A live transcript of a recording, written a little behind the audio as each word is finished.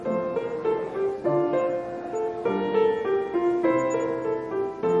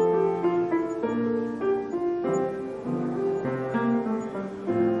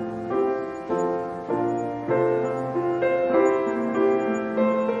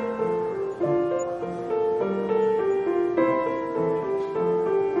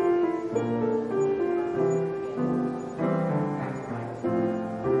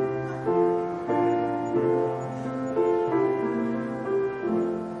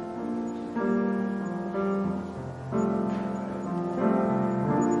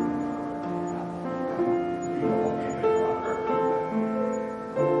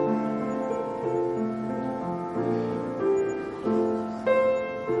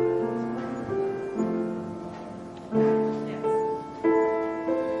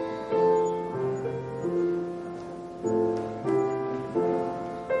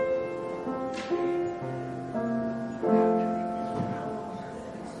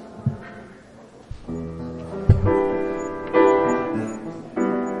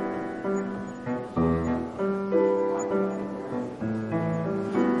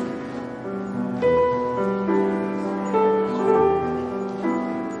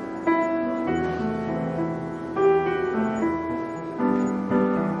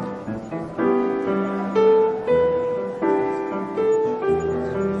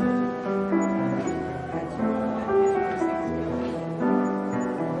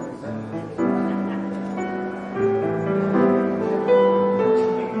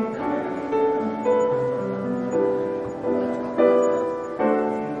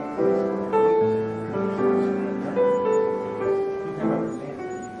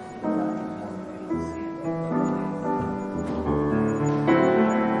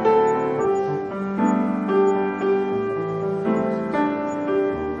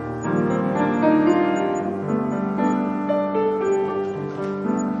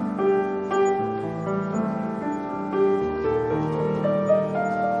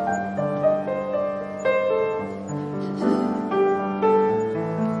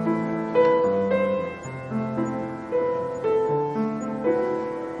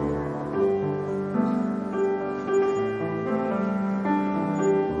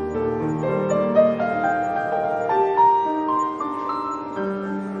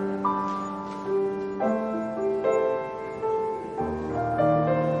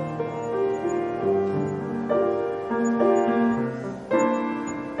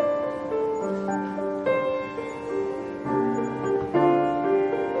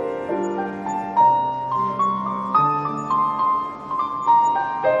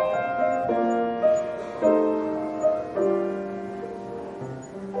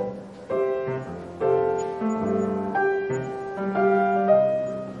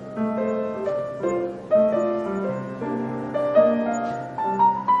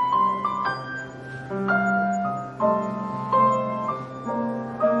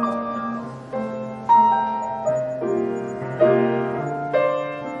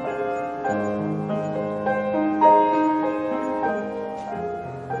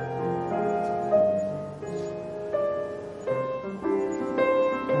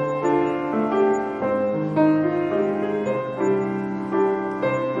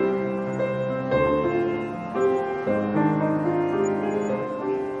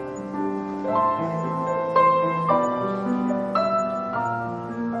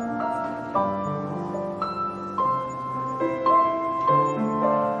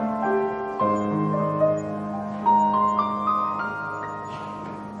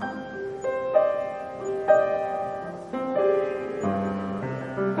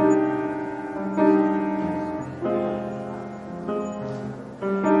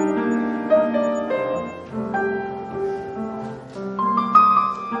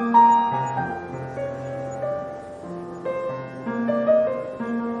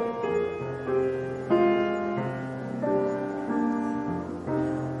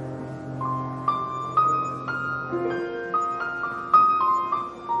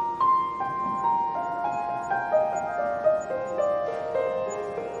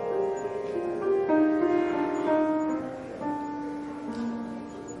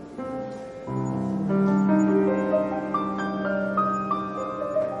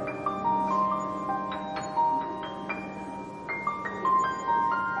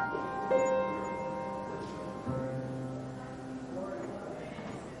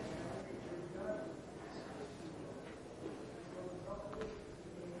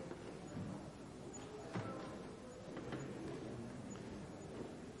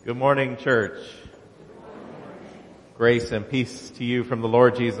Good morning, church. Grace and peace to you from the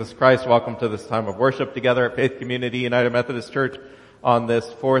Lord Jesus Christ. Welcome to this time of worship together at Faith Community United Methodist Church on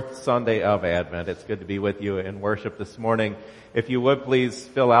this fourth Sunday of Advent. It's good to be with you in worship this morning. If you would, please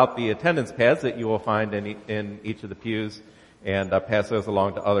fill out the attendance pads that you will find in each of the pews and pass those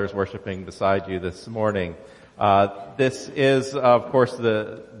along to others worshiping beside you this morning. This is, of course,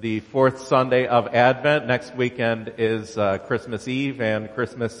 the fourth Sunday of Advent. Next weekend is Christmas Eve and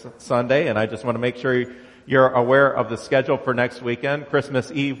Christmas Sunday, and I just want to make sure you're aware of the schedule for next weekend.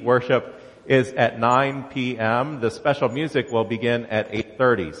 Christmas Eve worship is at 9 p.m. The special music will begin at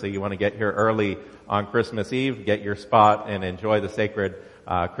 8:30, so you want to get here early on Christmas Eve, get your spot, and enjoy the sacred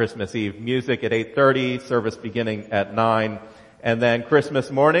Christmas Eve music at 8:30, service beginning at 9. And then Christmas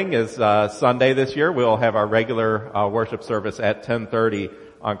morning is Sunday this year. We'll have our regular worship service at 10:30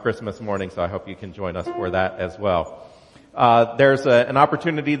 on Christmas morning, so I hope you can join us for that as well. There's an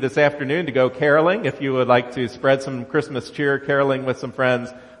opportunity this afternoon to go caroling. If you would like to spread some Christmas cheer caroling with some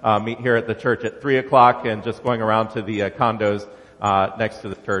friends, meet here at the church at 3 o'clock and just going around to the condos next to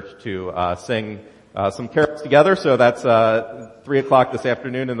the church to sing some carols together. So that's 3 o'clock this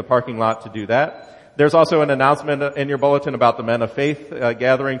afternoon in the parking lot to do that. There's also an announcement in your bulletin about the Men of Faith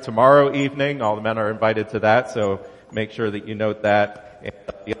gathering tomorrow evening. All the men are invited to that, so make sure that you note that. And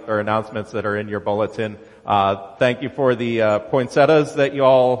the other announcements that are in your bulletin. Thank you for the poinsettias that you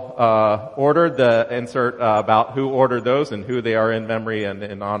all ordered. The insert about who ordered those and who they are in memory and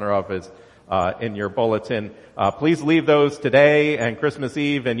in honor of is in your bulletin. Please leave those today and Christmas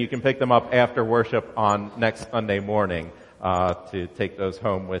Eve, and you can pick them up after worship on next Sunday morning to take those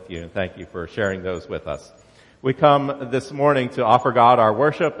home with you. And thank you for sharing those with us. We come this morning to offer God our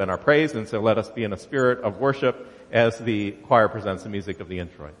worship and our praise, and so let us be in a spirit of worship as the choir presents the music of the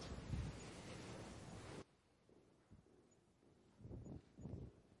introits.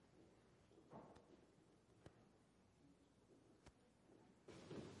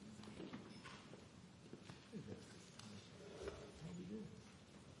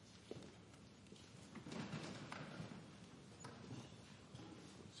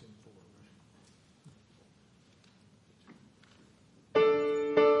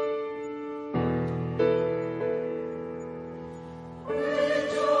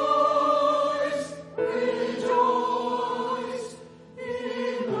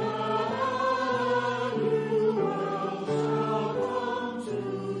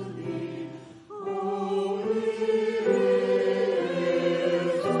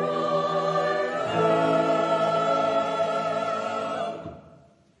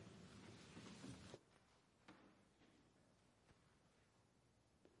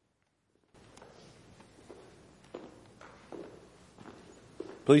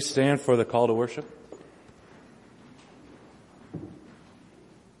 Please stand for the call to worship.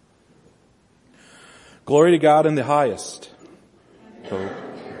 Glory to God in the highest.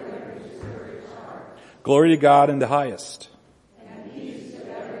 Glory to God in the highest.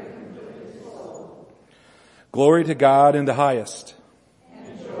 Glory to God in the highest.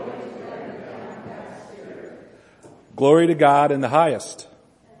 Glory to God in the highest.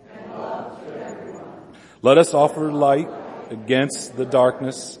 Let us offer light against the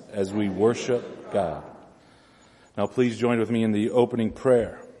darkness as we worship God. Now please join with me in the opening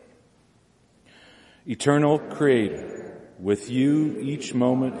prayer. Eternal Creator, with you each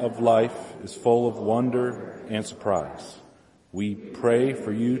moment of life is full of wonder and surprise. We pray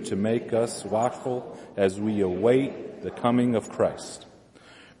for you to make us watchful as we await the coming of Christ.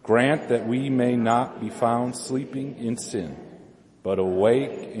 Grant that we may not be found sleeping in sin, but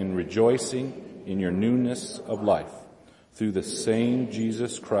awake in rejoicing in your newness of life. Through the same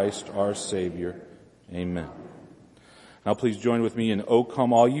Jesus Christ our Savior. Amen. Now please join with me in O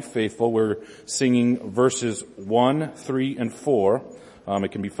Come All Ye Faithful. We're singing verses 1, 3, and 4.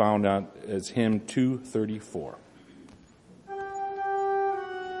 It can be found as hymn 234.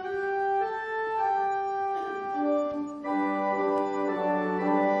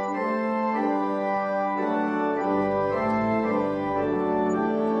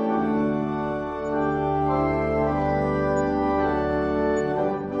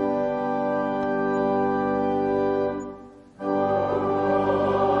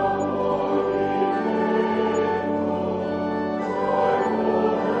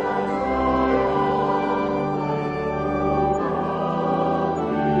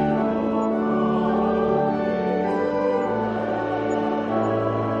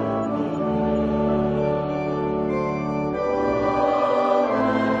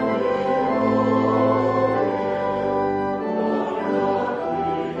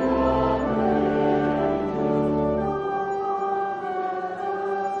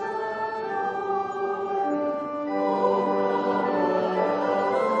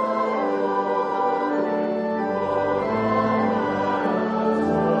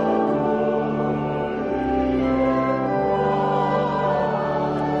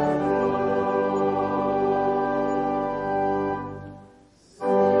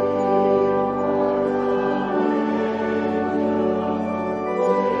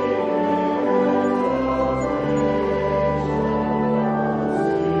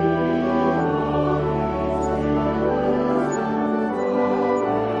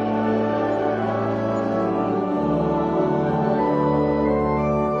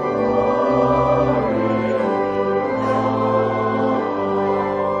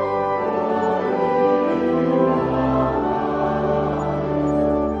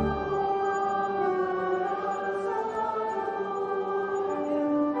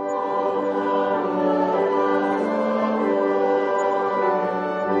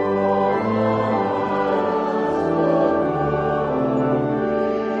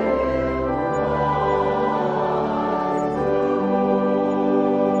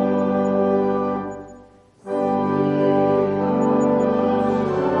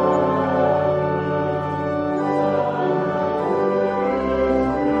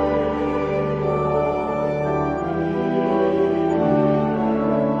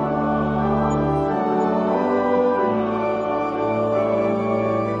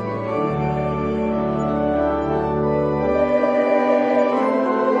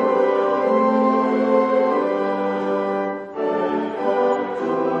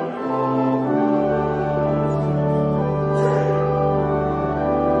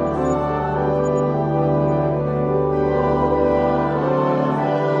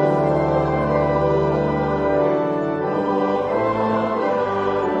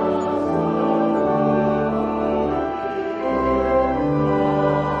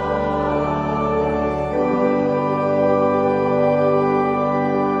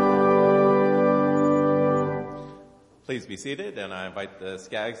 please be seated, and I invite the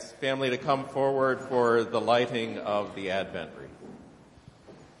Skaggs family to come forward for the lighting of the Advent wreath.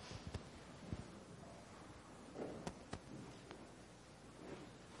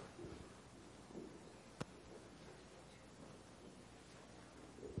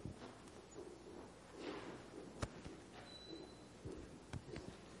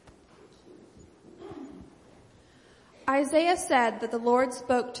 Isaiah said that the Lord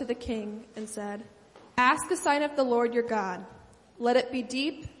spoke to the king and said, "Ask a sign of the Lord your God. Let it be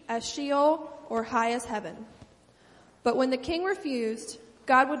deep as Sheol or high as heaven." But when the king refused,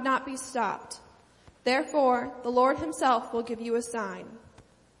 God would not be stopped. Therefore, the Lord himself will give you a sign.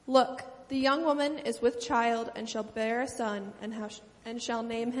 Look, the young woman is with child and shall bear a son and shall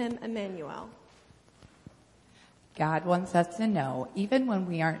name him Emmanuel. God wants us to know, even when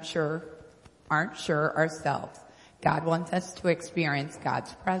we aren't sure ourselves. God wants us to experience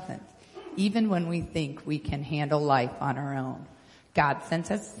God's presence, even when we think we can handle life on our own. God sends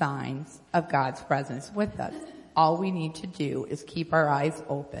us signs of God's presence with us. All we need to do is keep our eyes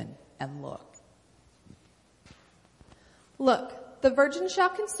open and look. Look, the virgin shall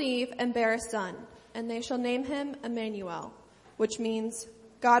conceive and bear a son, and they shall name him Emmanuel, which means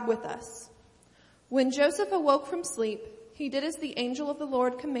God with us. When Joseph awoke from sleep, he did as the angel of the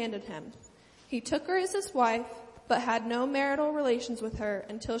Lord commanded him. He took her as his wife, but had no marital relations with her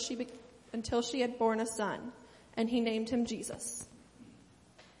until she had borne a son, and he named him Jesus.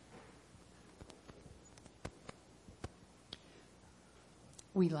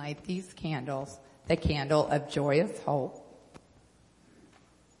 We light these candles, the candle of joyous hope,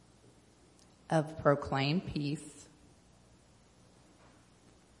 of proclaimed peace,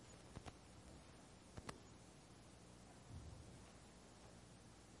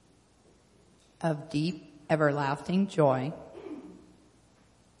 of deep everlasting joy,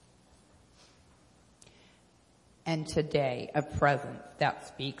 and today a presence that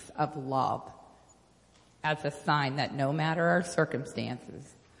speaks of love as a sign that no matter our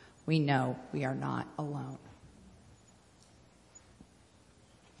circumstances, we know we are not alone.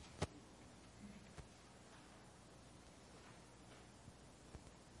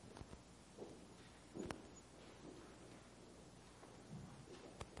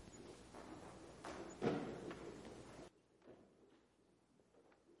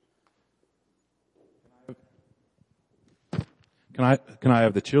 Can I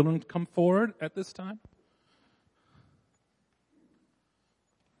have the children come forward at this time?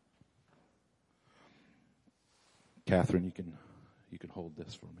 Catherine, you can hold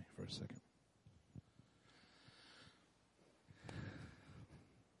this for me for a second.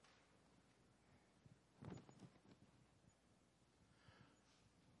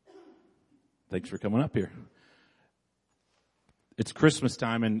 Thanks for coming up here. It's Christmas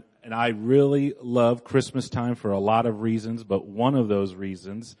time, and I really love Christmas time for a lot of reasons, but one of those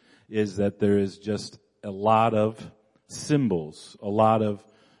reasons is that there is just a lot of symbols, a lot of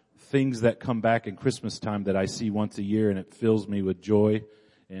things that come back in Christmas time that I see once a year, and it fills me with joy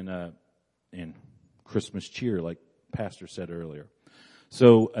and Christmas cheer, like Pastor said earlier.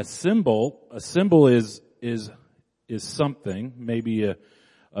 So a symbol is something, maybe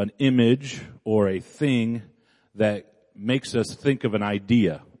an image or a thing that makes us think of an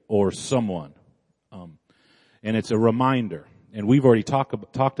idea or someone. And it's a reminder. And we've already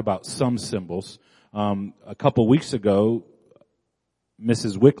talked about some symbols. A couple weeks ago,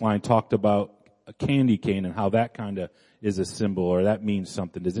 Mrs. Wickline talked about a candy cane and how that kind of is a symbol, or that means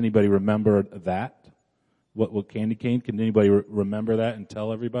something. Does anybody remember that? What candy cane? Can anybody remember that and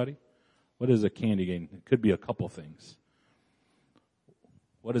tell everybody? What is a candy cane? It could be a couple things.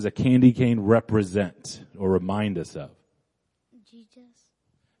 What does a candy cane represent or remind us of?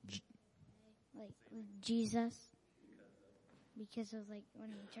 Jesus. Because of when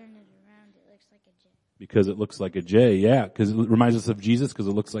you turn it around, it looks like a J. Because it looks like a J, yeah. Because it reminds us of Jesus because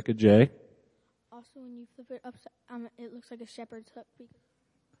it looks like a J. Also, when you flip it upside, it looks like a shepherd's hook because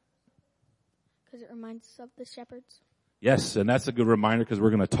it reminds us of the shepherds. Yes, and that's a good reminder because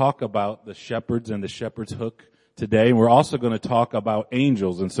we're going to talk about the shepherds and the shepherd's hook today. And we're also going to talk about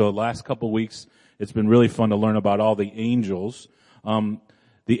angels. And so the last couple of weeks, it's been really fun to learn about all the angels.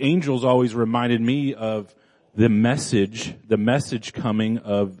 The angels always reminded me of the message coming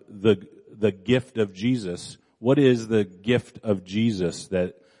of the gift of Jesus. What is the gift of Jesus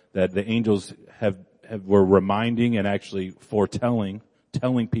that the angels were reminding and actually telling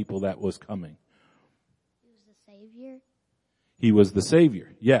people that was coming? He was the Savior. He was the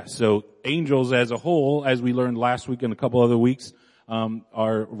Savior. Yes. So angels as a whole, as we learned last week and a couple other weeks,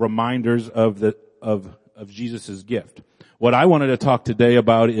 are reminders of Jesus' gift. What I wanted to talk today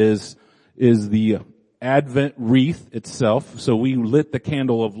about is the Advent wreath itself. So we lit the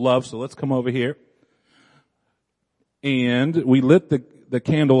candle of love. So let's come over here. And we lit the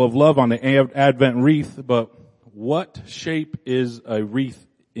candle of love on the Advent wreath, but what shape is a wreath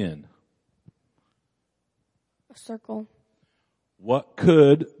in? A circle. What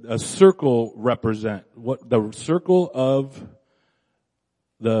could a circle represent? What the circle of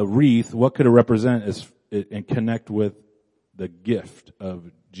the wreath, what could it represent and connect with the gift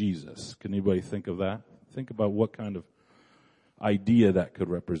of Jesus? Can anybody think of that? Think about what kind of idea that could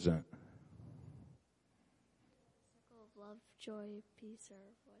represent. Circle of love, joy, peace, or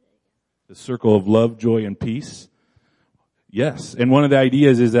what? The circle of love, joy, and peace. Yes, and one of the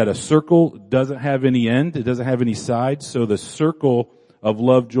ideas is that a circle doesn't have any end, it doesn't have any sides, so the circle of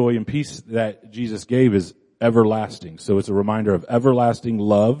love, joy, and peace that Jesus gave is everlasting. So it's a reminder of everlasting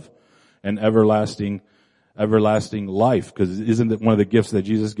love and everlasting life, because isn't it one of the gifts that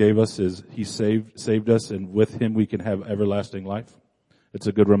Jesus gave us is He saved us, and with Him we can have everlasting life? It's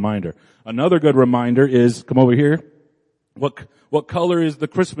a good reminder. Another good reminder is, come over here, what color is the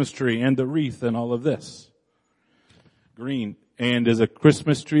Christmas tree and the wreath and all of this? Green. And is a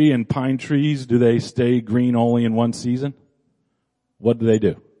Christmas tree and pine trees, do they stay green only in one season? What do?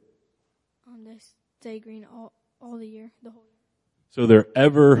 They stay green all the year, the whole year. So they're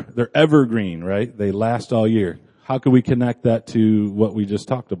evergreen, right? They last all year. How can we connect that to what we just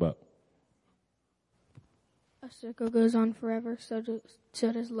talked about? A circle goes on forever, so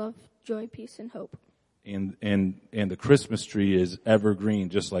does love, joy, peace, and hope. And the Christmas tree is evergreen,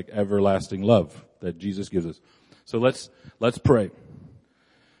 just like everlasting love that Jesus gives us. So let's pray.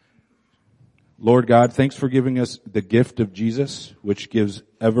 Lord God, thanks for giving us the gift of Jesus, which gives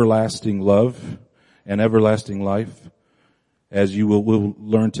everlasting love and everlasting life, as you will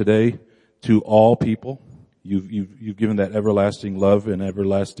learn today, to all people. You've given that everlasting love and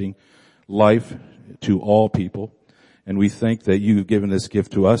everlasting life to all people. And we thank that you've given this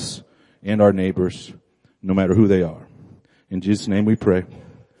gift to us and our neighbors, no matter who they are. In Jesus' name we pray.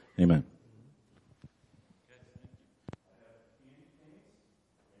 Amen.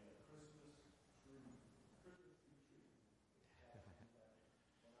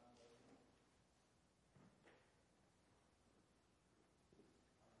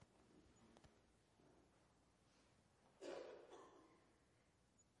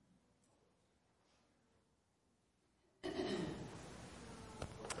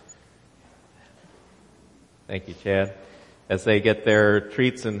 Thank you, Chad. As they get their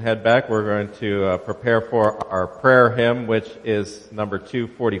treats and head back, we're going to prepare for our prayer hymn, which is number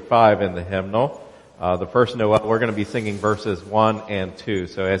 245 in the hymnal. The first Noel, we're going to be singing verses 1 and 2.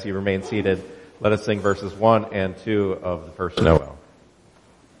 So as you remain seated, let us sing verses 1 and 2 of the first Noel.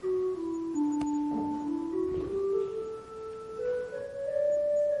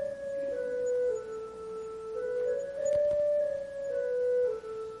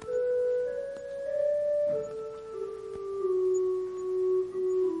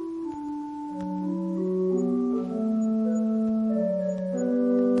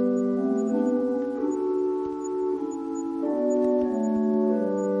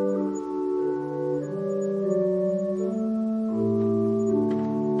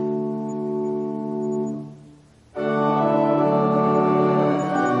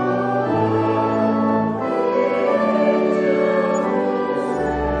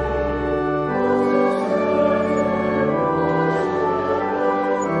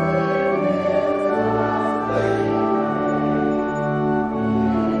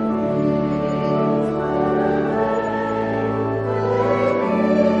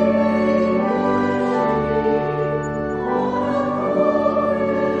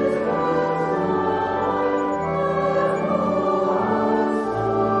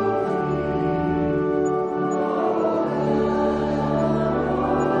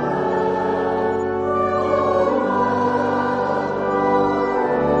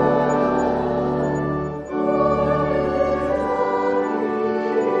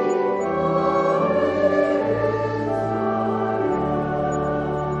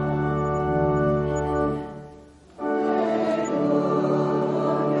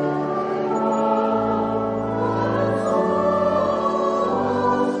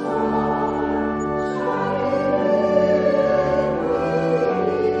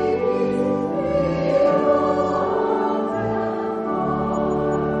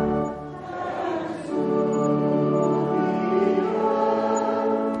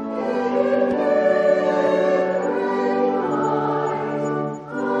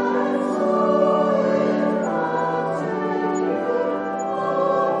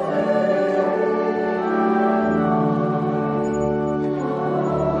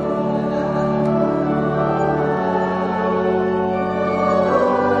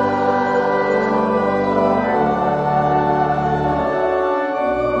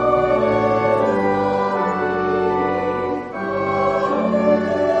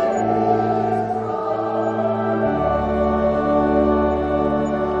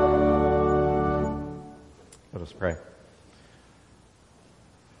 pray.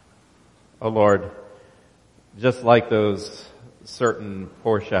 Oh Lord, just like those certain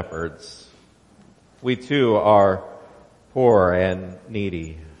poor shepherds, we too are poor and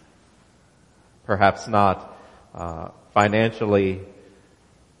needy. Perhaps not financially.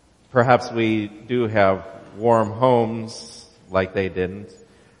 Perhaps we do have warm homes like they didn't.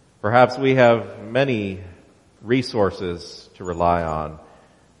 Perhaps we have many resources to rely on.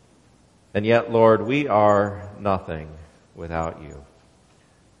 And yet, Lord, we are nothing without you.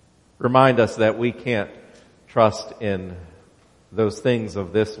 Remind us that we can't trust in those things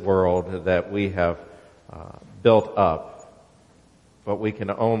of this world that we have built up, but we can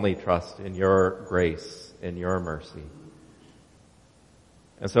only trust in your grace and your mercy.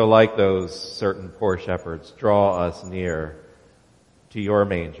 And so like those certain poor shepherds, draw us near to your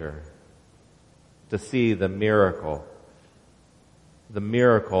manger to see the miracle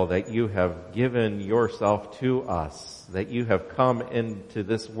that you have given yourself to us, that you have come into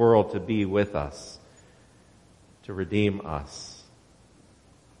this world to be with us, to redeem us,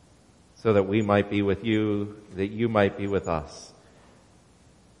 so that we might be with you, that you might be with us,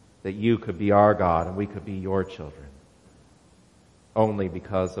 that you could be our God and we could be your children, only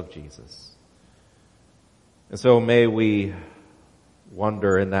because of Jesus. And so may we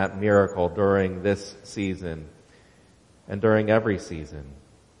wonder in that miracle during this season and during every season,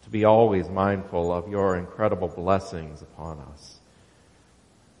 to be always mindful of your incredible blessings upon us.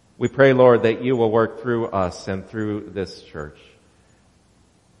 We pray, Lord, that you will work through us and through this church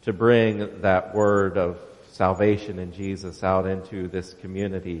to bring that word of salvation in Jesus out into this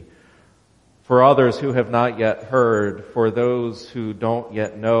community for others who have not yet heard, for those who don't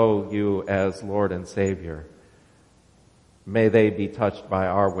yet know you as Lord and Savior. May they be touched by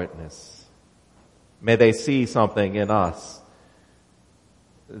our witness. May they see something in us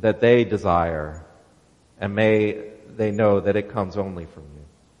that they desire, and may they know that it comes only from you.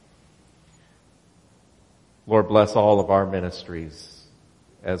 Lord, bless all of our ministries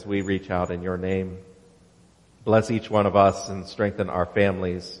as we reach out in your name. Bless each one of us and strengthen our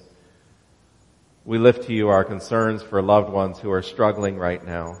families. We lift to you our concerns for loved ones who are struggling right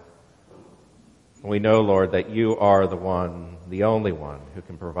now. We know, Lord, that you are the one, the only one, who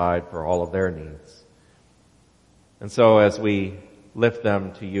can provide for all of their needs. And so as we lift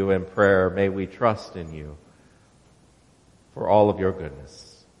them to you in prayer, may we trust in you for all of your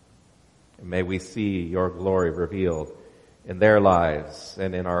goodness. And may we see your glory revealed in their lives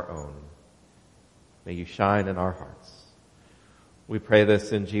and in our own. May you shine in our hearts. We pray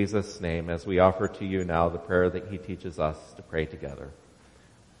this in Jesus' name as we offer to you now the prayer that he teaches us to pray together.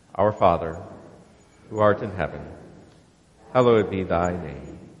 Our Father, who art in heaven, hallowed be thy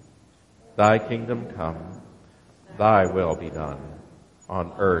name. Thy kingdom come, thy will be done,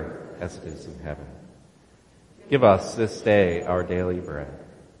 on earth as it is in heaven. Give us this day our daily bread,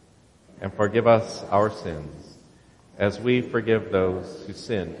 and forgive us our sins, as we forgive those who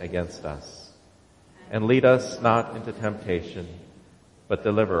sin against us. And lead us not into temptation, but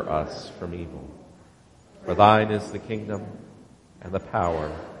deliver us from evil. For thine is the kingdom, and the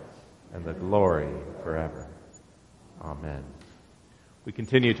power, and the glory forever. Amen. We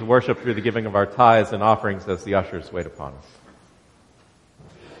continue to worship through the giving of our tithes and offerings as the ushers wait upon us.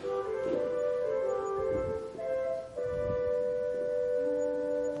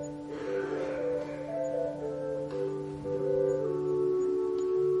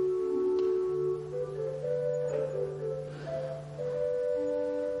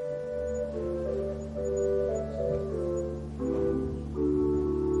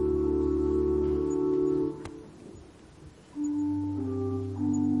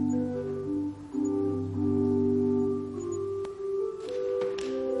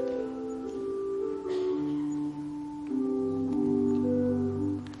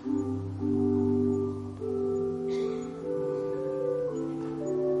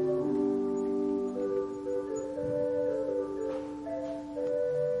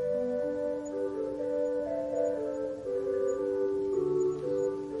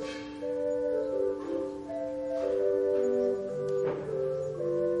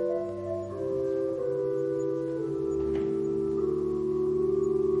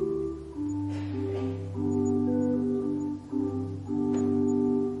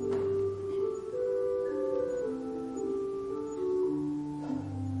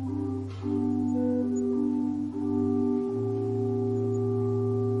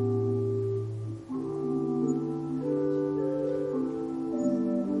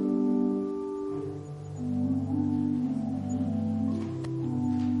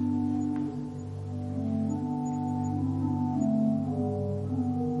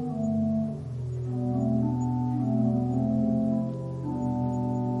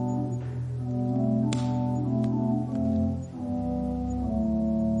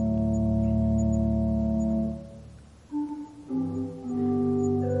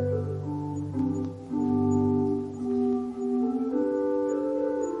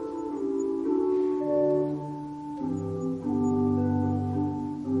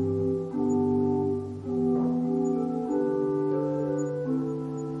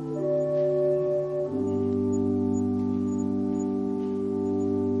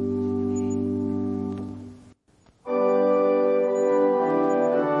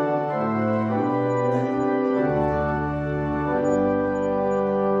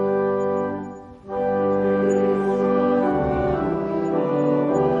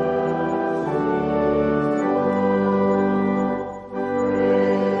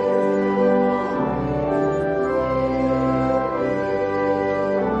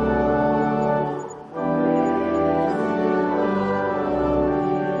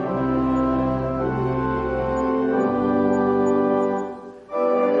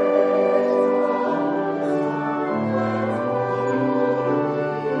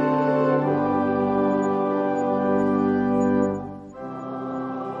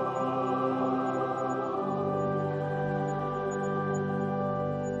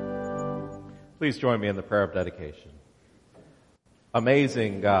 Please join me in the prayer of dedication.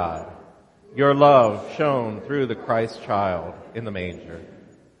 Amazing God, your love shone through the Christ child in the manger.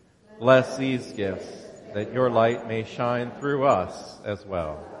 Bless these gifts that your light may shine through us as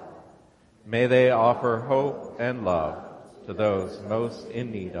well. May they offer hope and love to those most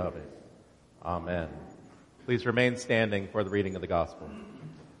in need of it. Amen. Please remain standing for the reading of the gospel.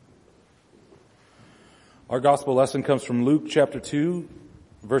 Our gospel lesson comes from Luke chapter 2,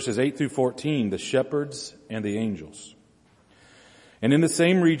 verses 8 through 14, the shepherds and the angels. And in the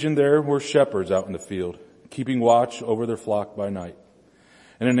same region there were shepherds out in the field, keeping watch over their flock by night.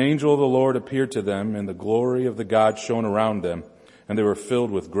 And an angel of the Lord appeared to them, and the glory of the God shone around them, and they were filled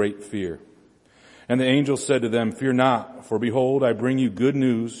with great fear. And the angel said to them, "Fear not, for behold, I bring you good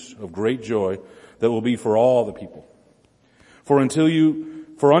news of great joy that will be for all the people. For unto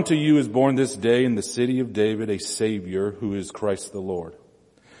you is born this day in the city of David a Savior, who is Christ the Lord.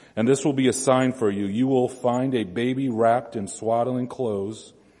 And this will be a sign for you. You will find a baby wrapped in swaddling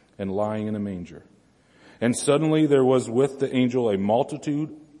clothes and lying in a manger." And suddenly there was with the angel a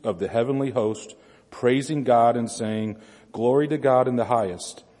multitude of the heavenly host, praising God and saying, "Glory to God in the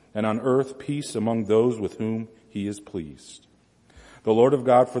highest, and on earth peace among those with whom he is pleased." The Lord of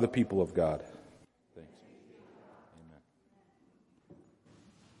God for the people of God.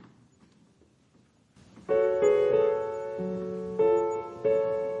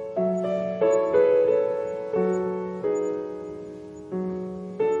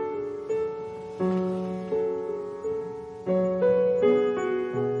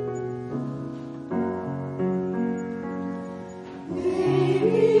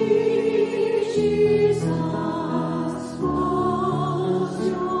 Jesus was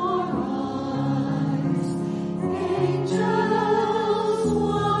your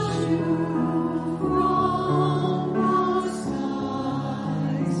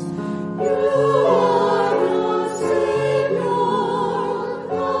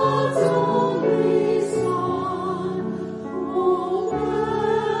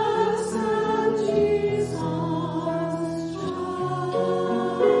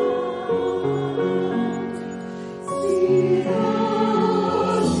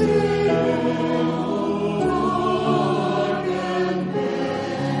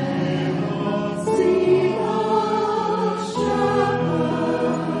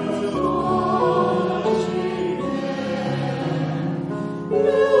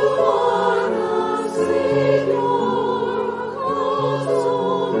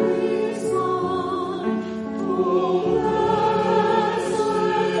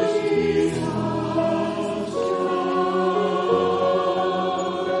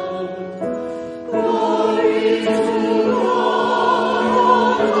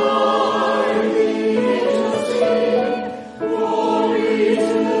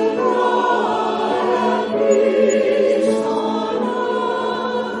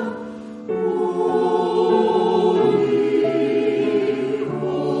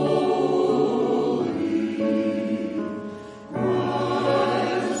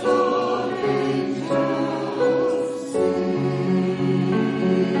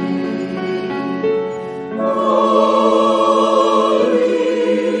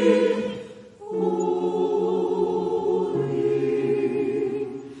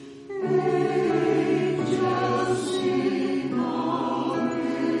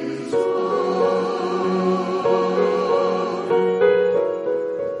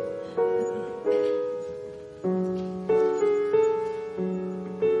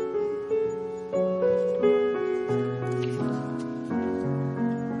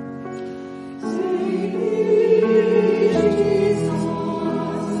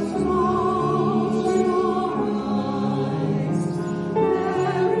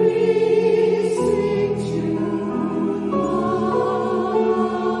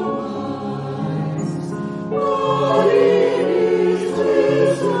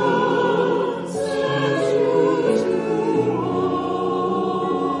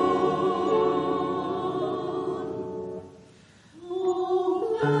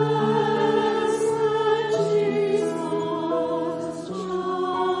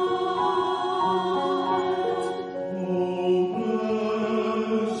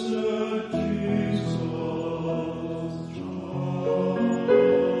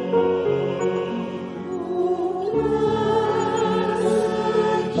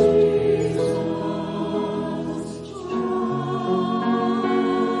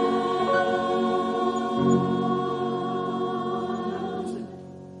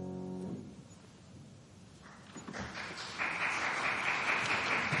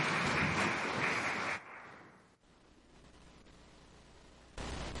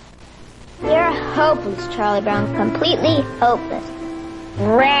hopeless, Charlie Brown. Completely hopeless.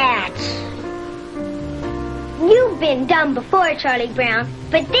 Rats. You've been dumb before, Charlie Brown,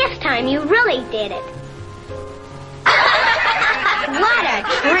 but this time you really did it. What a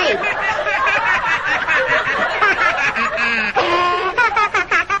treat.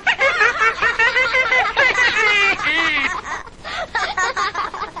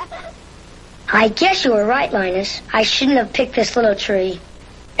 I guess you were right, Linus. I shouldn't have picked this little tree.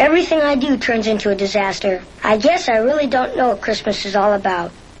 Everything I do turns into a disaster. I guess I really don't know what Christmas is all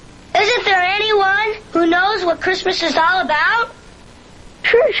about. Isn't there anyone who knows what Christmas is all about?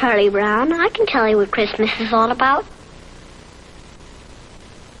 Sure, Charlie Brown. I can tell you what Christmas is all about.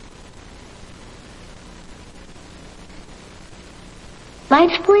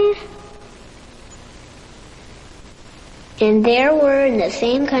 Lights, please. And there were in the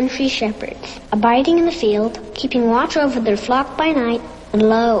same country shepherds, abiding in the field, keeping watch over their flock by night. And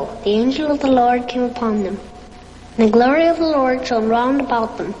lo, the angel of the Lord came upon them. And the glory of the Lord shone round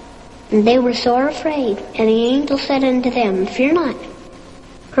about them. And they were sore afraid. And the angel said unto them, Fear not.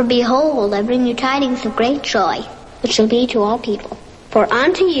 For behold, I bring you tidings of great joy, which shall be to all people. For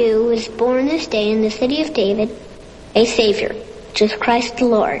unto you is born this day in the city of David a Savior, which is Christ the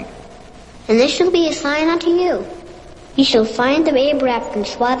Lord. And this shall be a sign unto you. Ye shall find the babe wrapped in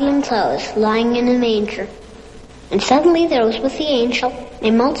swaddling clothes, lying in a manger. And suddenly there was with the angel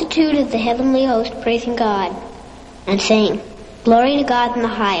a multitude of the heavenly host praising God, and saying, Glory to God in the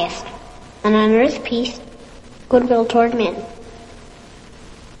highest, and on earth peace, goodwill toward men.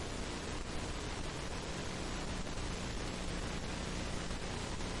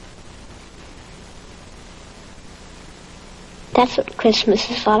 That's what Christmas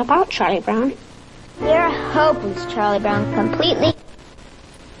is all about, Charlie Brown. You're hopeless, Charlie Brown. Completely.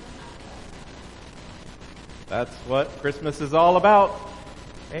 That's what Christmas is all about.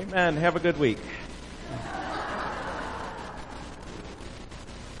 Amen. Have a good week.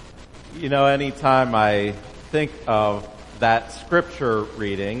 You know, anytime I think of that scripture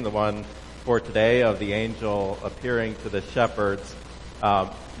reading, the one for today of the angel appearing to the shepherds,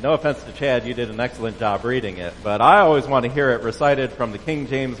 no offense to Chad, you did an excellent job reading it, but I always want to hear it recited from the King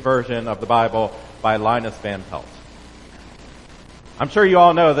James Version of the Bible by Linus Van Pelt. I'm sure you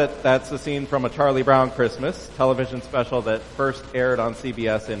all know that that's a scene from A Charlie Brown Christmas, television special that first aired on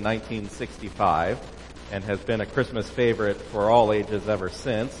CBS in 1965 and has been a Christmas favorite for all ages ever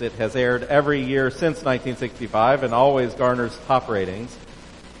since. It has aired every year since 1965 and always garners top ratings.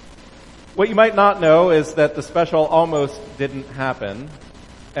 What you might not know is that the special almost didn't happen,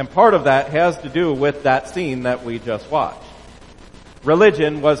 and part of that has to do with that scene that we just watched.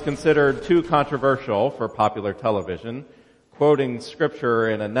 Religion was considered too controversial for popular television. Quoting scripture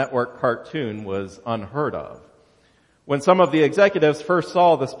in a network cartoon was unheard of. When some of the executives first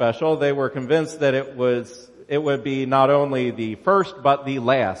saw the special, they were convinced that it would be not only the first but the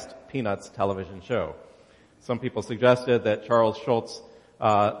last Peanuts television show. Some people suggested that Charles Schulz,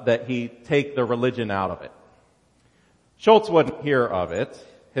 that he take the religion out of it. Schulz wouldn't hear of it.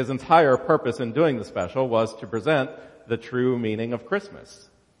 His entire purpose in doing the special was to present the true meaning of Christmas.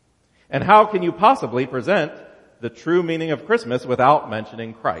 And how can you possibly present the true meaning of Christmas without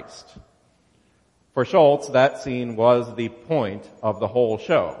mentioning Christ? For Schulz, that scene was the point of the whole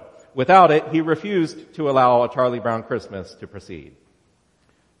show. Without it, he refused to allow A Charlie Brown Christmas to proceed.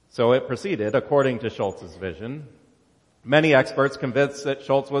 So it proceeded according to Schulz's vision. Many experts convinced that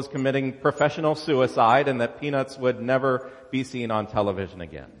Schulz was committing professional suicide and that Peanuts would never be seen on television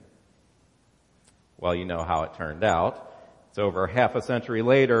again. Well, you know how it turned out. It's over half a century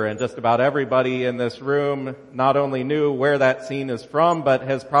later, and just about everybody in this room not only knew where that scene is from, but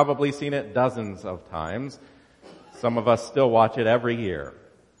has probably seen it dozens of times. Some of us still watch it every year.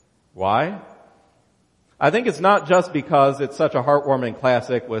 Why? I think it's not just because it's such a heartwarming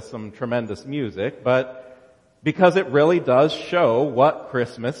classic with some tremendous music, but because it really does show what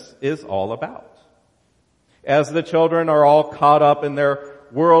Christmas is all about. As the children are all caught up in their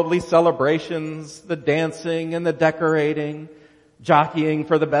worldly celebrations, the dancing and the decorating, jockeying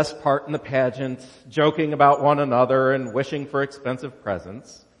for the best part in the pageant, joking about one another and wishing for expensive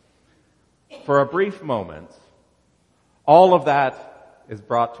presents. For a brief moment, all of that is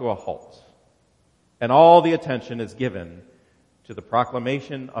brought to a halt, and all the attention is given to the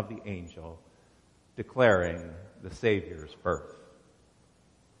proclamation of the angel declaring the Savior's birth.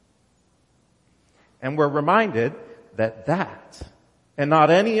 And we're reminded that and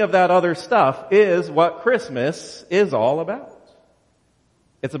not any of that other stuff is what Christmas is all about.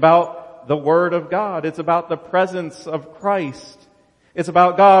 It's about the Word of God. It's about the presence of Christ. It's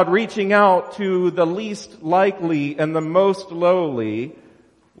about God reaching out to the least likely and the most lowly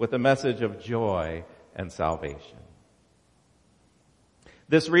with a message of joy and salvation.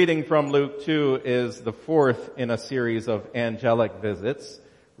 This reading from Luke 2 is the fourth in a series of angelic visits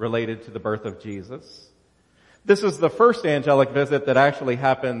related to the birth of Jesus. This is the first angelic visit that actually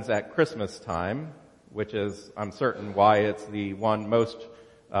happens at Christmas time, which is, I'm certain, why it's the one most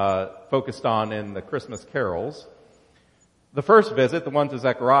focused on in the Christmas carols. The first visit, the one to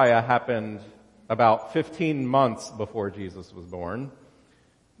Zechariah, happened about 15 months before Jesus was born.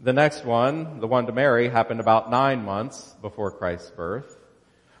 The next one, the one to Mary, happened about 9 months before Christ's birth.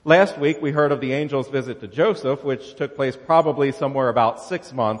 Last week we heard of the angel's visit to Joseph, which took place probably somewhere about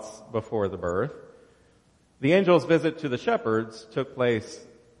 6 months before the birth. The angel's visit to the shepherds took place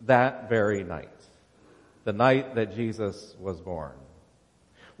that very night, the night that Jesus was born.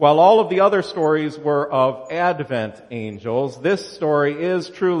 While all of the other stories were of Advent angels, this story is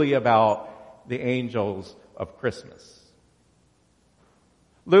truly about the angels of Christmas.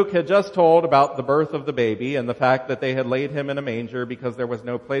 Luke had just told about the birth of the baby and the fact that they had laid him in a manger because there was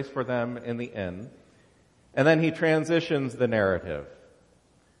no place for them in the inn. And then he transitions the narrative.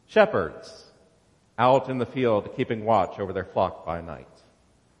 Shepherds out in the field keeping watch over their flock by night.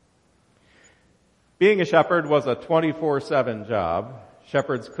 Being a shepherd was a 24/7 job.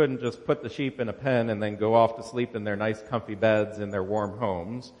 Shepherds couldn't just put the sheep in a pen and then go off to sleep in their nice comfy beds in their warm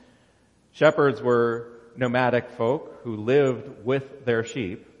homes. Shepherds were nomadic folk who lived with their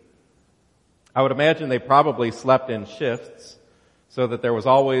sheep. I would imagine they probably slept in shifts so that there was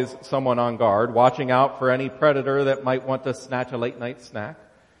always someone on guard watching out for any predator that might want to snatch a late night snack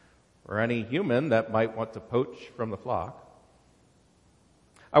or any human that might want to poach from the flock.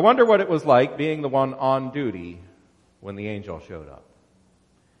 I wonder what it was like being the one on duty when the angel showed up.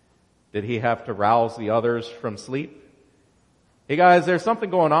 Did he have to rouse the others from sleep? Hey guys, there's something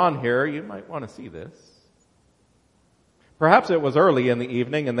going on here. You might want to see this. Perhaps it was early in the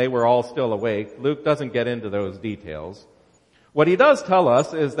evening and they were all still awake. Luke doesn't get into those details. What he does tell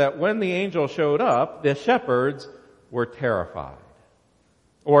us is that when the angel showed up, the shepherds were terrified.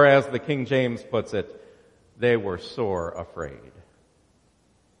 Or as the King James puts it, they were sore afraid.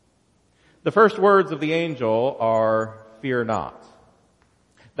 The first words of the angel are, "Fear not."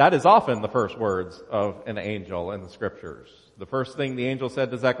 That is often the first words of an angel in the scriptures. The first thing the angel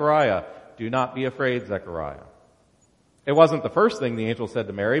said to Zechariah, "Do not be afraid, Zechariah." It wasn't the first thing the angel said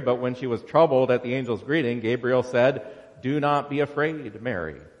to Mary, but when she was troubled at the angel's greeting, Gabriel said, "Do not be afraid,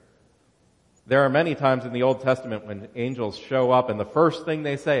 Mary." There are many times in the Old Testament when angels show up and the first thing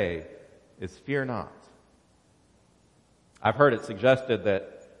they say is, "Fear not." I've heard it suggested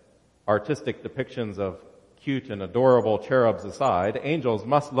that artistic depictions of cute and adorable cherubs aside, angels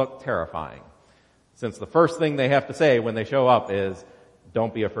must look terrifying, since the first thing they have to say when they show up is,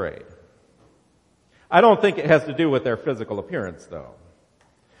 "Don't be afraid." I don't think it has to do with their physical appearance, though.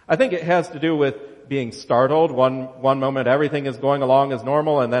 I think it has to do with being startled. One moment everything is going along as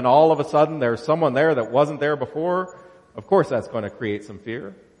normal, and then all of a sudden there's someone there that wasn't there before. Of course that's going to create some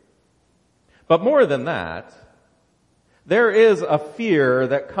fear. But more than that, there is a fear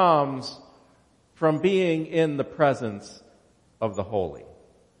that comes from being in the presence of the holy.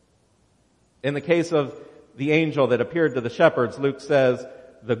 In the case of the angel that appeared to the shepherds, Luke says,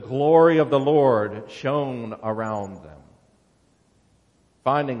 the glory of the Lord shone around them.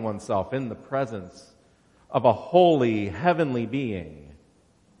 Finding oneself in the presence of a holy, heavenly being.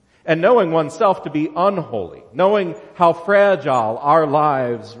 And knowing oneself to be unholy. Knowing how fragile our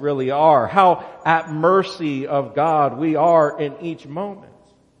lives really are. How at mercy of God we are in each moment.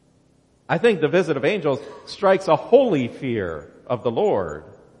 I think the visit of angels strikes a holy fear of the Lord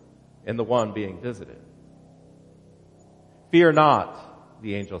in the one being visited. Fear not,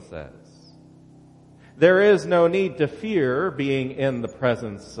 the angel says. There is no need to fear being in the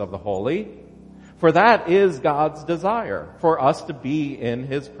presence of the holy, for that is God's desire, for us to be in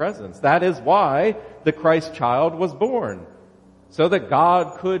His presence. That is why the Christ child was born, so that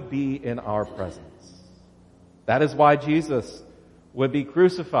God could be in our presence. That is why Jesus would be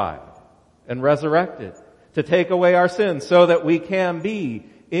crucified and resurrected, to take away our sins, so that we can be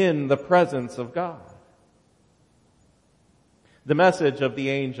in the presence of God. The message of the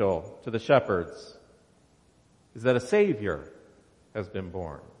angel to the shepherds is that a Savior has been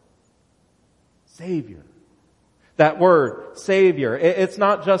born. Savior. That word, Savior, it's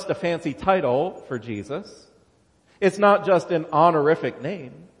not just a fancy title for Jesus. It's not just an honorific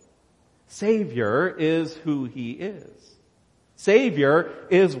name. Savior is who He is. Savior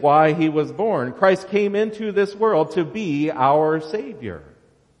is why He was born. Christ came into this world to be our Savior.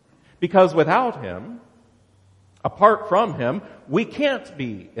 Because without Him, apart from Him, we can't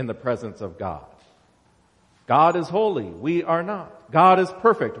be in the presence of God. God is holy. We are not. God is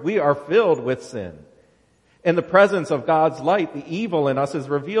perfect. We are filled with sin. In the presence of God's light, the evil in us is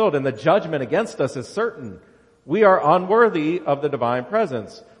revealed and the judgment against us is certain. We are unworthy of the divine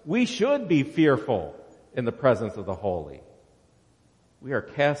presence. We should be fearful in the presence of the holy. We are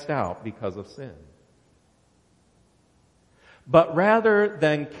cast out because of sin. But rather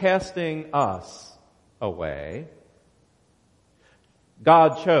than casting us away,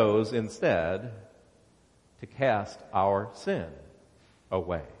 God chose instead to cast our sin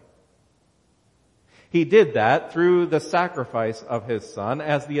away. He did that through the sacrifice of His Son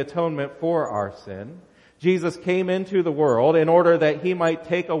as the atonement for our sin. Jesus came into the world in order that He might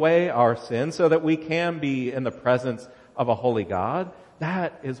take away our sin so that we can be in the presence of a holy God.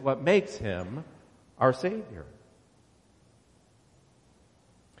 That is what makes Him our Savior.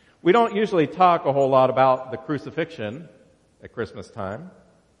 We don't usually talk a whole lot about the crucifixion at Christmas time.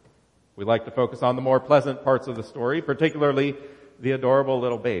 We like to focus on the more pleasant parts of the story, particularly the adorable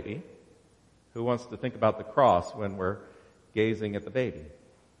little baby. Who wants to think about the cross when we're gazing at the baby?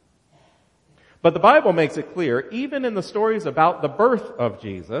 But the Bible makes it clear, even in the stories about the birth of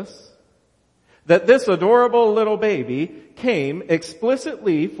Jesus, that this adorable little baby came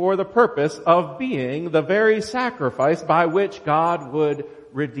explicitly for the purpose of being the very sacrifice by which God would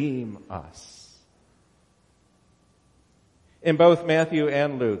redeem us. In both Matthew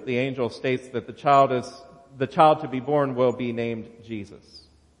and Luke, the angel states that the child to be born will be named Jesus.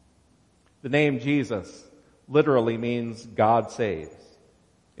 The name Jesus literally means God saves.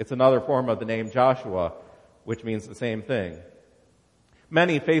 It's another form of the name Joshua, which means the same thing.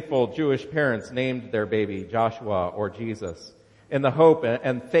 Many faithful Jewish parents named their baby Joshua or Jesus in the hope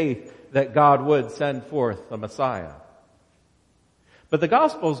and faith that God would send forth the Messiah. But the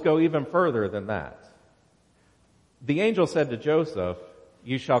Gospels go even further than that. The angel said to Joseph,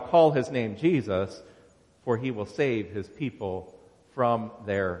 "You shall call his name Jesus, for he will save his people from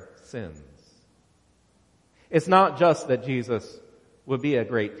their sins." It's not just that Jesus would be a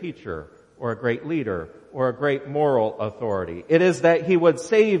great teacher or a great leader or a great moral authority. It is that he would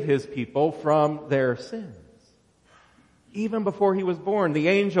save his people from their sins. Even before he was born, the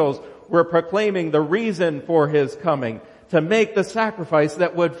angels were proclaiming the reason for his coming, to make the sacrifice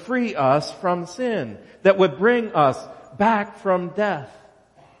that would free us from sin, that would bring us back from death,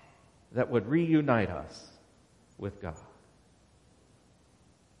 that would reunite us with God.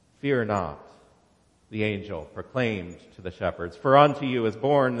 "Fear not," the angel proclaimed to the shepherds, "for unto you is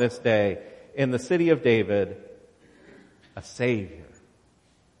born this day in the city of David a Savior,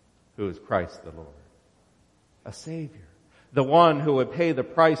 who is Christ the Lord." A Savior. The one who would pay the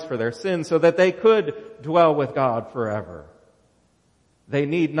price for their sins so that they could dwell with God forever. They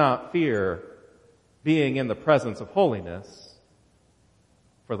need not fear being in the presence of holiness,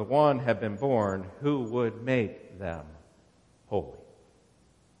 for the one had been born who would make them holy.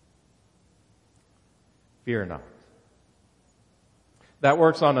 Fear not. That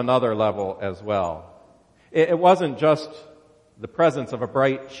works on another level as well. It wasn't just the presence of a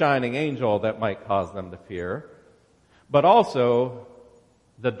bright, shining angel that might cause them to fear, but also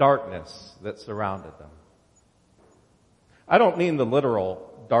the darkness that surrounded them. I don't mean the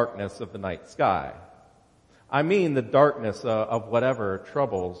literal darkness of the night sky. I mean the darkness of whatever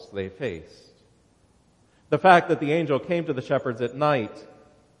troubles they faced. The fact that the angel came to the shepherds at night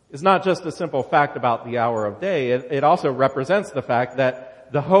is not just a simple fact about the hour of day. It also represents the fact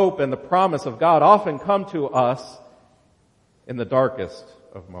that the hope and the promise of God often come to us in the darkest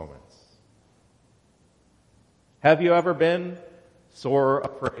of moments. Have you ever been sore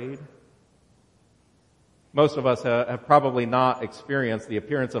afraid? Most of us have probably not experienced the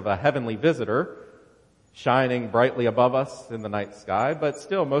appearance of a heavenly visitor shining brightly above us in the night sky, but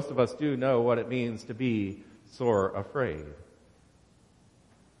still most of us do know what it means to be sore afraid.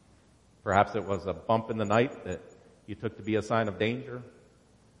 Perhaps it was a bump in the night that you took to be a sign of danger.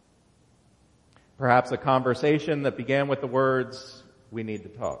 Perhaps a conversation that began with the words, "We need to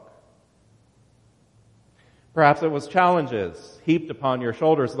talk." Perhaps it was challenges heaped upon your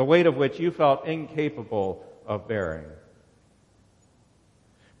shoulders, the weight of which you felt incapable of bearing.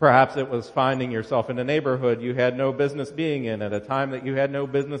 Perhaps it was finding yourself in a neighborhood you had no business being in at a time that you had no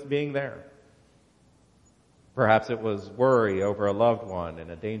business being there. Perhaps it was worry over a loved one in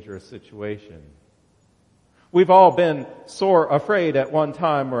a dangerous situation. We've all been sore afraid at one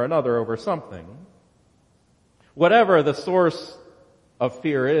time or another over something. Whatever the source of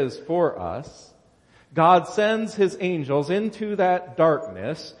fear is for us, God sends His angels into that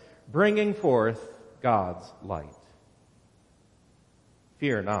darkness, bringing forth God's light.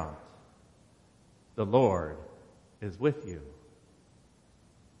 Fear not. The Lord is with you.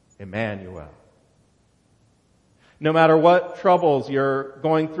 Emmanuel. No matter what troubles you're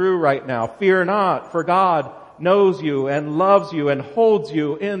going through right now, fear not, for God knows you and loves you and holds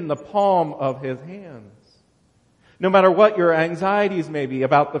you in the palm of His hands. No matter what your anxieties may be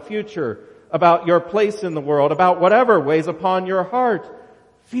about the future, about your place in the world, about whatever weighs upon your heart,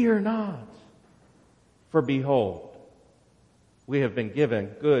 fear not. For behold, we have been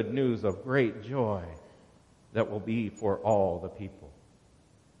given good news of great joy that will be for all the people.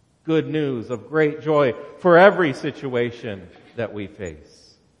 Good news of great joy for every situation that we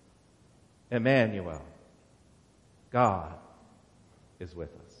face. Emmanuel, God is with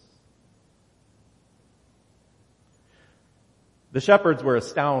us. The shepherds were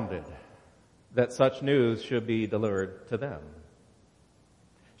astounded that such news should be delivered to them.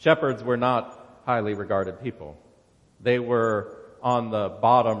 Shepherds were not highly regarded people. They were on the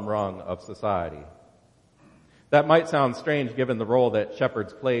bottom rung of society. That might sound strange given the role that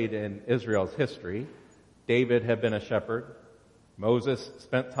shepherds played in Israel's history. David had been a shepherd. Moses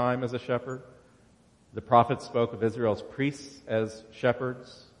spent time as a shepherd. The prophets spoke of Israel's priests as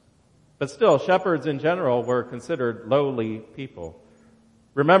shepherds. But still, shepherds in general were considered lowly people.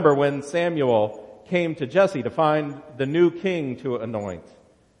 Remember when Samuel came to Jesse to find the new king to anoint.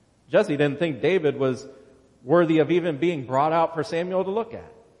 Jesse didn't think David was worthy of even being brought out for Samuel to look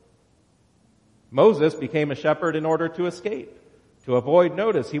at. Moses became a shepherd in order to escape, to avoid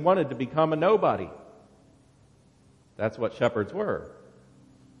notice. He wanted to become a nobody. That's what shepherds were.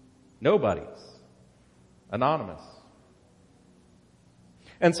 Nobodies. Anonymous.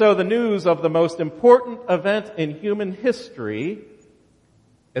 And so the news of the most important event in human history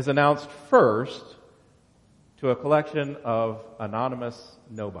is announced first to a collection of anonymous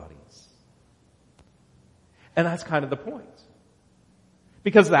nobodies. And that's kind of the point.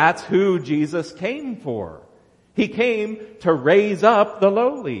 Because that's who Jesus came for. He came to raise up the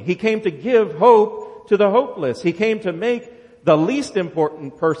lowly. He came to give hope to the hopeless. He came to make the least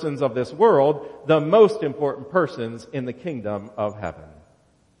important persons of this world the most important persons in the kingdom of heaven.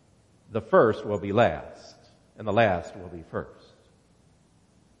 The first will be last, and the last will be first.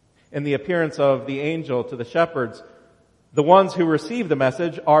 In the appearance of the angel to the shepherds, the ones who receive the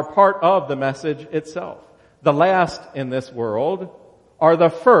message are part of the message itself. The last in this world are the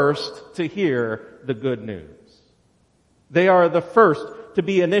first to hear the good news. They are the first to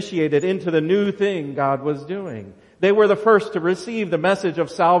be initiated into the new thing God was doing. They were the first to receive the message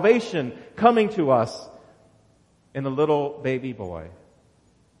of salvation coming to us in the little baby boy.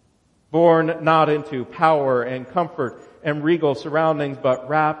 Born not into power and comfort and regal surroundings, but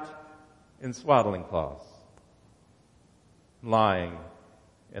wrapped in swaddling cloths, lying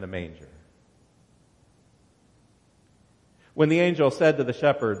in a manger. When the angel said to the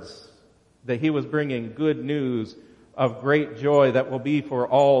shepherds that he was bringing good news of great joy that will be for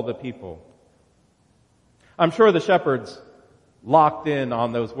all the people, I'm sure the shepherds locked in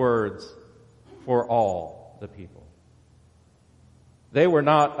on those words, for all the people. They were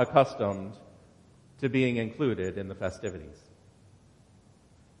not accustomed to being included in the festivities.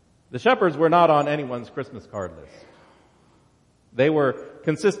 The shepherds were not on anyone's Christmas card list. They were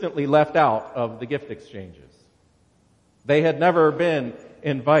consistently left out of the gift exchanges. They had never been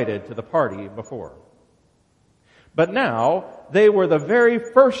invited to the party before. But now, they were the very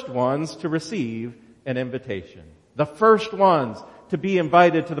first ones to receive an invitation. The first ones to be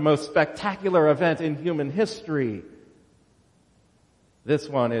invited to the most spectacular event in human history. This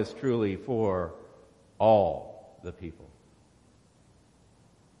one is truly for all the people.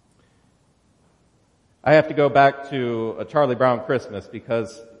 I have to go back to a Charlie Brown Christmas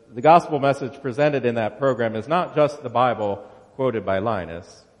because the gospel message presented in that program is not just the Bible quoted by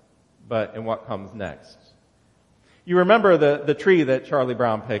Linus, but in what comes next. You remember the tree that Charlie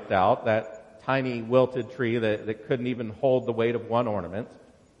Brown picked out, that tiny wilted tree that couldn't even hold the weight of one ornament.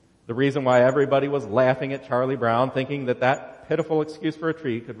 The reason why everybody was laughing at Charlie Brown, thinking that pitiful excuse for a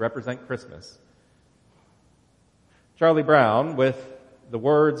tree could represent Christmas. Charlie Brown, with the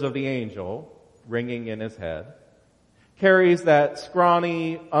words of the angel ringing in his head, carries that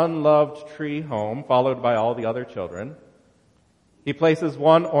scrawny, unloved tree home, followed by all the other children. He places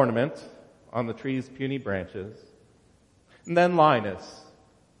one ornament on the tree's puny branches, and then Linus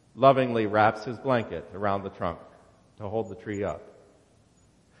lovingly wraps his blanket around the trunk to hold the tree up.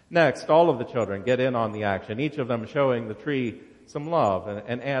 Next, all of the children get in on the action, each of them showing the tree some love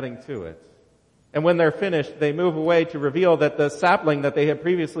and adding to it. And when they're finished, they move away to reveal that the sapling that they had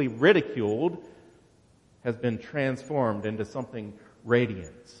previously ridiculed has been transformed into something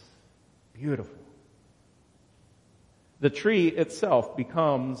radiant, beautiful. The tree itself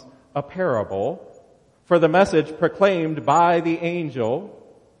becomes a parable for the message proclaimed by the angel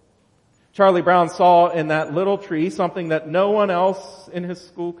Charlie Brown saw in that little tree something that no one else in his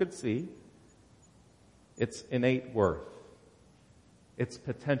school could see. Its innate worth. Its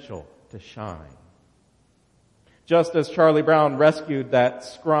potential to shine. Just as Charlie Brown rescued that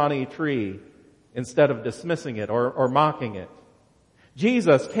scrawny tree instead of dismissing it or mocking it,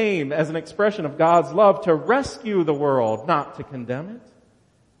 Jesus came as an expression of God's love to rescue the world, not to condemn it.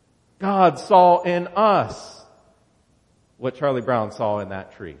 God saw in us what Charlie Brown saw in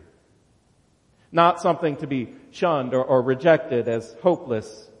that tree. Not something to be shunned or rejected as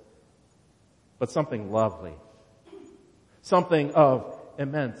hopeless, but something lovely. Something of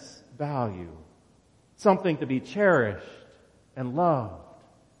immense value. Something to be cherished and loved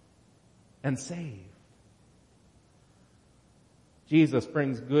and saved. Jesus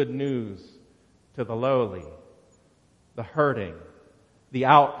brings good news to the lowly, the hurting, the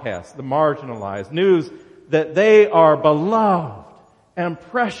outcast, the marginalized. News that they are beloved and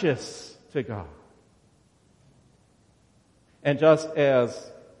precious to God. And just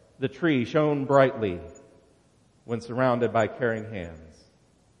as the tree shone brightly when surrounded by caring hands,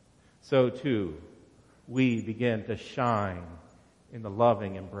 so too we begin to shine in the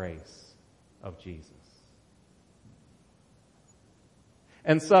loving embrace of Jesus.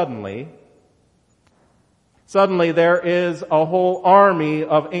 And suddenly there is a whole army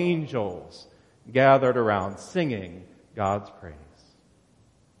of angels gathered around singing God's praise.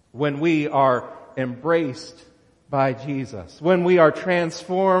 When we are embraced by Jesus, when we are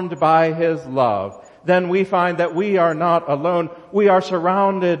transformed by His love, then we find that we are not alone. We are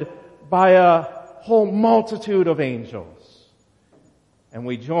surrounded by a whole multitude of angels. And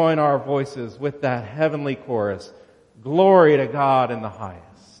we join our voices with that heavenly chorus, glory to God in the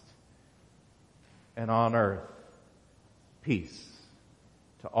highest, and on earth, peace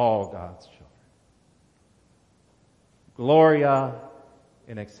to all God's children. Gloria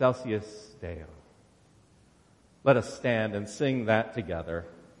in excelsis Deo. Let us stand and sing that together.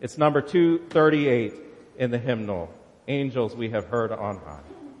 It's number 238 in the hymnal, Angels We Have Heard on High.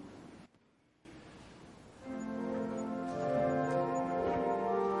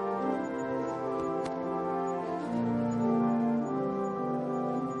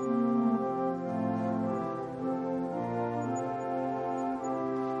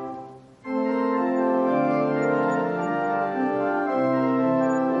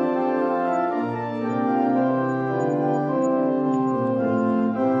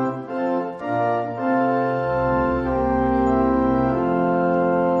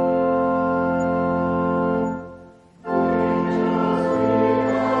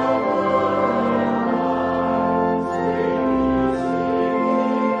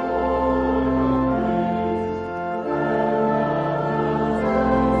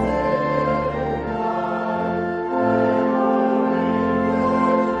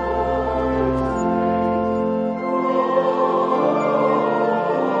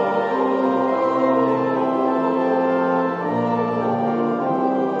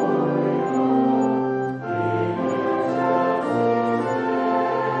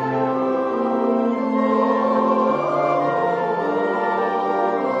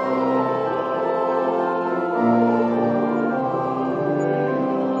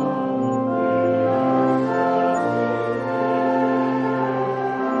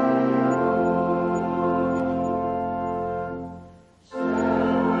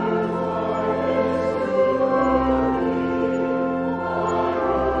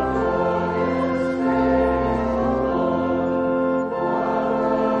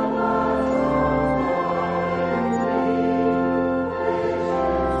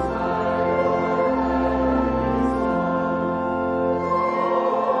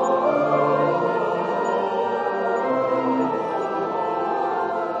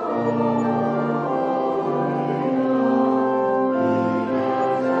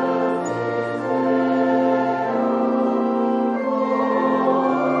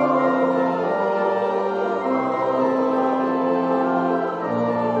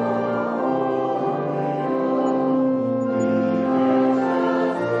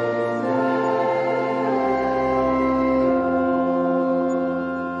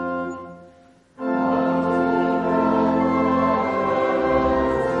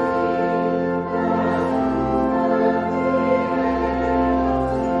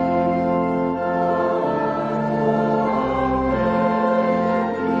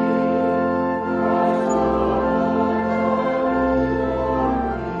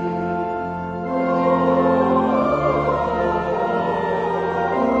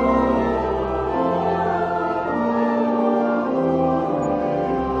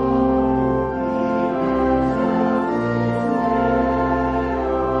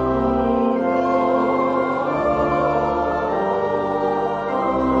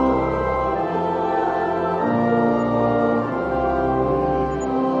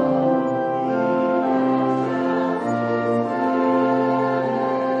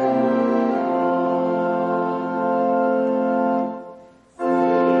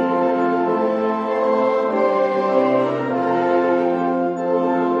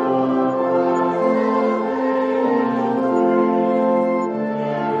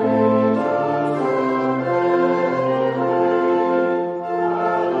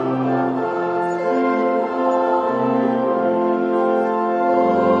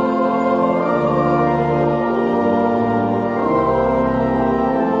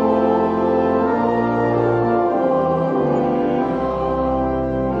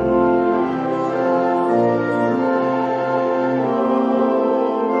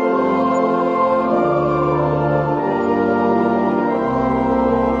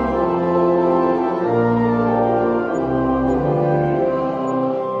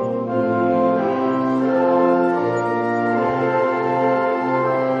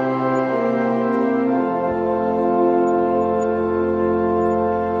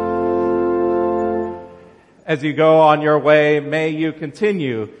 As you go on your way, may you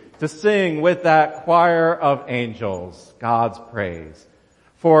continue to sing with that choir of angels God's praise.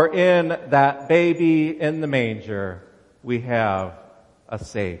 For in that baby in the manger, we have a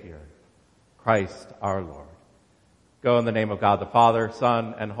Savior, Christ our Lord. Go in the name of God the Father,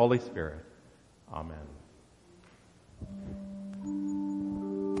 Son, and Holy Spirit. Amen.